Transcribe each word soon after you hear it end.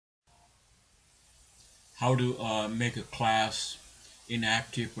how to make a class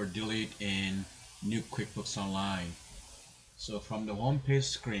inactive or delete in new QuickBooks Online. So from the home page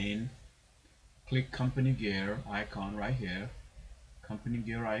screen, click company gear icon right here, company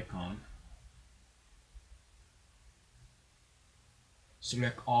gear icon,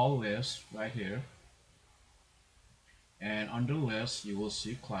 select all lists right here, and under list you will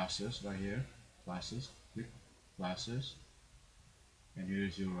see classes right here, classes, click classes, and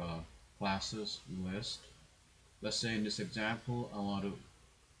here's your classes list. Let's say in this example I want to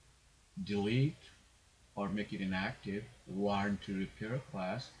delete or make it inactive warranty repair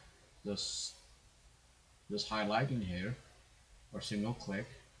class. Just highlight in here or single click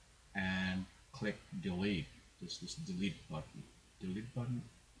and click delete. This delete button,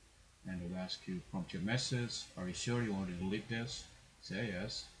 and it will ask you, prompt your message, are you sure you want to delete this? Say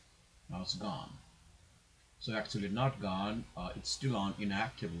yes. Now it's gone. So actually not gone, it's still on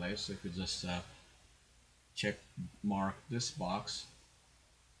inactive list. So if you just check mark this box,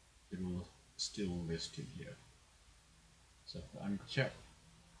 it will still list it here. So if I uncheck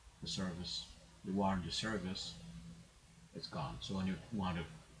the service, the warranty service, it's gone. So when you want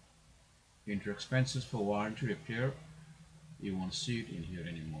to enter expenses for warranty repair, you won't see it in here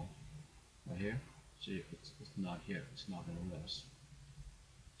anymore. Right here, see, it's not here, it's not on the list.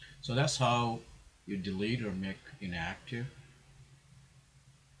 So that's how you delete or make inactive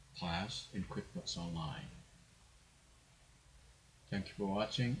class in QuickBooks Online. Thank you for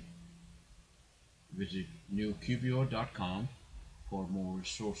watching. Visit newqbo.com for more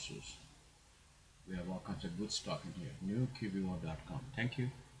resources. We have all kinds of good stuff in here. newqbo.com. Thank you.